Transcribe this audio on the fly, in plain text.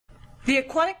The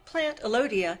aquatic plant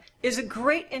Elodea is a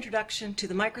great introduction to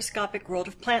the microscopic world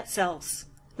of plant cells.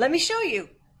 Let me show you.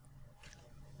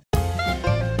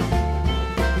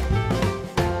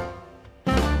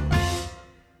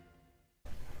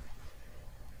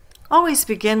 Always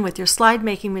begin with your slide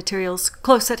making materials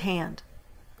close at hand.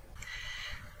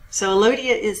 So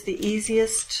Elodea is the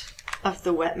easiest of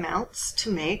the wet mounts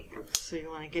to make. So you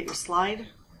want to get your slide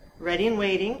ready and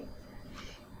waiting.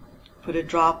 Put a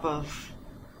drop of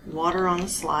water on the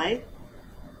slide.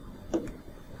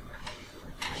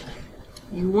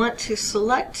 You want to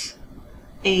select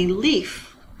a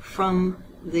leaf from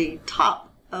the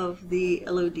top of the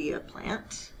Elodea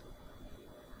plant.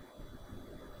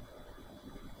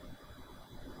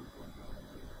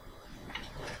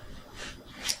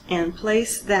 And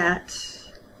place that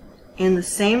in the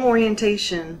same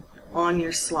orientation on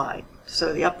your slide.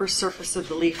 So the upper surface of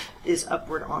the leaf is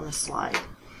upward on the slide.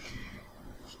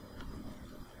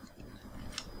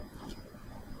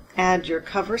 Add your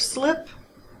cover slip,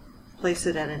 place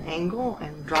it at an angle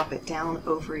and drop it down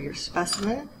over your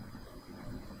specimen.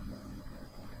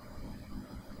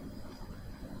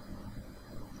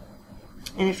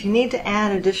 And if you need to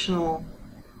add additional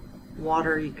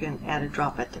water, you can add a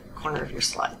drop at the corner of your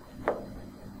slide.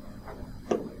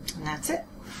 And that's it.